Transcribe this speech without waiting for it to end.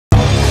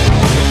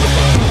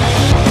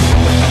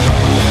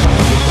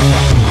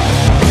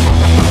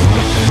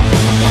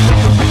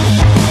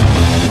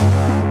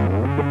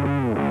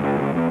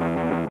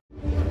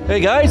Hey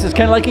guys, it's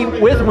Ken Leckie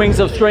with Wings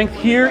of Strength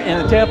here in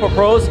the Tampa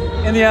Pros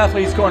in the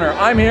Athletes Corner.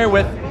 I'm here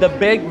with the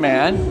big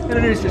man.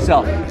 Introduce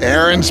yourself.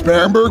 Aaron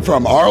Sparenberg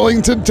from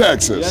Arlington,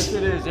 Texas. Yes,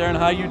 it is. Aaron,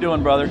 how you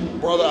doing, brother?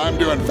 Brother, I'm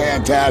doing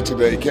fantastic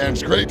today, Ken.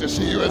 It's great to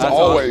see you as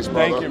always, awesome.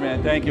 brother. Thank you,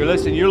 man. Thank you.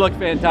 Listen, you look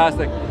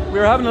fantastic. We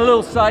were having a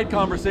little side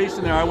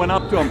conversation there. I went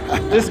up to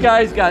him. This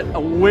guy's got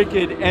a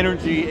wicked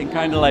energy and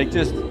kind of like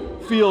just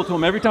feel to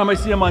him. Every time I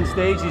see him on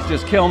stage, he's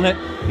just killing it.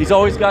 He's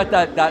always got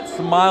that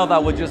smile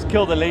that would just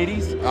kill the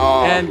ladies,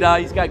 and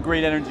he's got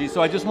great energy.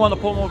 So I just want to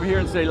pull him over here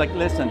and say, like,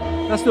 listen,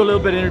 let's do a little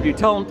bit of interview.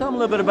 Tell him a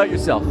little bit about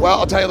yourself. Well,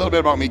 I'll tell you a little bit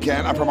about me,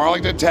 Ken. I'm from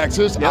Arlington,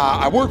 Texas. Yep.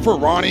 I work for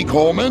Ronnie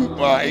Coleman,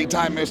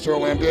 8-time Mr.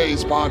 Olympia. He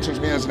sponsors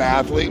me as an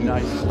athlete.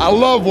 Nice. I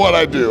love what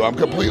I do. I'm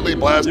completely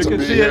blessed to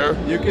be here.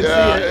 You can see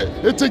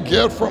it. It's a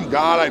gift from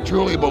God. I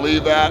truly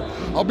believe that.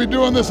 I'll be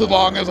doing this as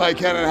long as I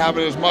can and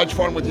having as much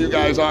fun with you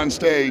guys on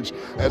stage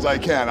as I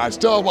can. I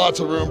still have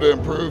lots of room to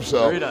improve,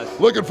 so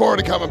looking forward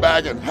to coming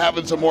back and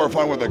having some more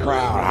fun with the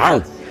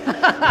crowd.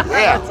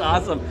 Yeah. That's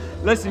awesome.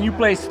 Listen, you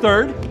placed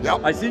third.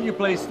 Yep. I see you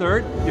placed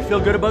third. You feel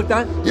good about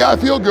that? Yeah, I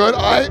feel good.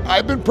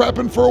 I've been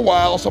prepping for a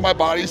while, so my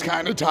body's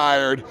kind of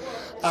tired.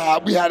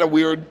 We had a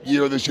weird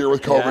year this year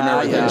with COVID and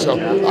everything, so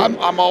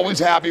I'm always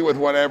happy with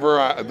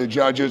whatever the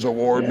judges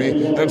award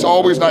me. And it's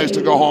always nice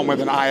to go home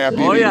with an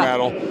IFBB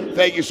medal.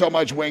 Thank you so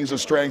much, Wings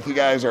of Strength. You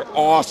guys are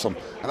awesome.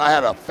 And I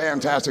had a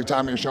fantastic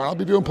time in your show, and I'll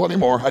be doing plenty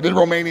more. I did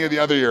Romania the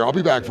other year. I'll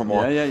be back for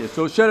more. Yeah.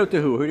 So shout out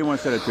to who? Who do you want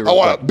to shout out to? I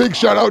want a big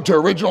shout out to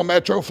Original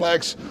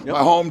Metroflex, my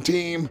home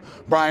team,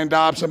 Brian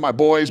Dobson, my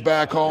boys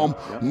back home,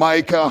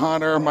 Micah,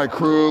 Hunter, my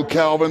crew,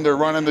 Kelvin. They're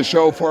running the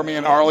show for me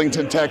in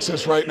Arlington,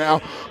 Texas right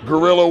now.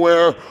 Gorilla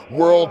Wear,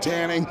 World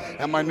Tanning,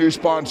 and my new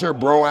sponsor,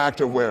 Bro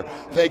Activewear.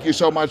 Thank you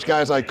so much,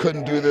 guys. I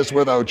couldn't do this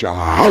without you.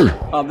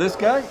 This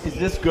guy, is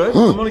this good?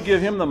 I'm going to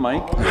give him the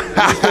mic.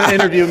 He's going to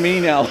interview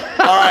me now. All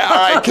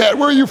right, Ken,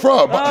 where are you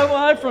from? Well,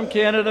 I'm from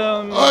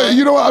Canada.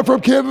 You know what? I'm from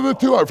Canada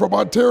too. I'm from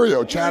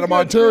Ontario, Chatham,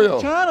 Ontario.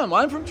 Chatham.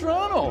 I'm from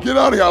Toronto. Get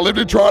out of here. I lived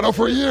in Toronto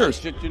for years.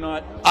 Shit, you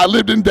not. I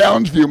lived in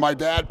Downsview. My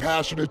dad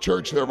pastored a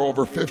church there of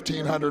over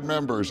 1,500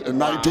 members in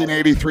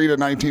 1983 to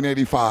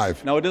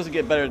 1985. No, it doesn't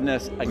get better than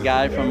this. A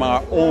guy from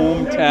our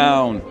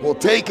hometown. We'll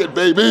take it,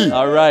 baby.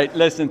 All right.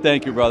 Listen,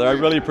 thank you, brother. I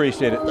really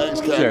appreciate it.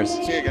 Thanks, Ken. Cheers.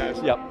 See you guys.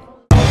 Yep.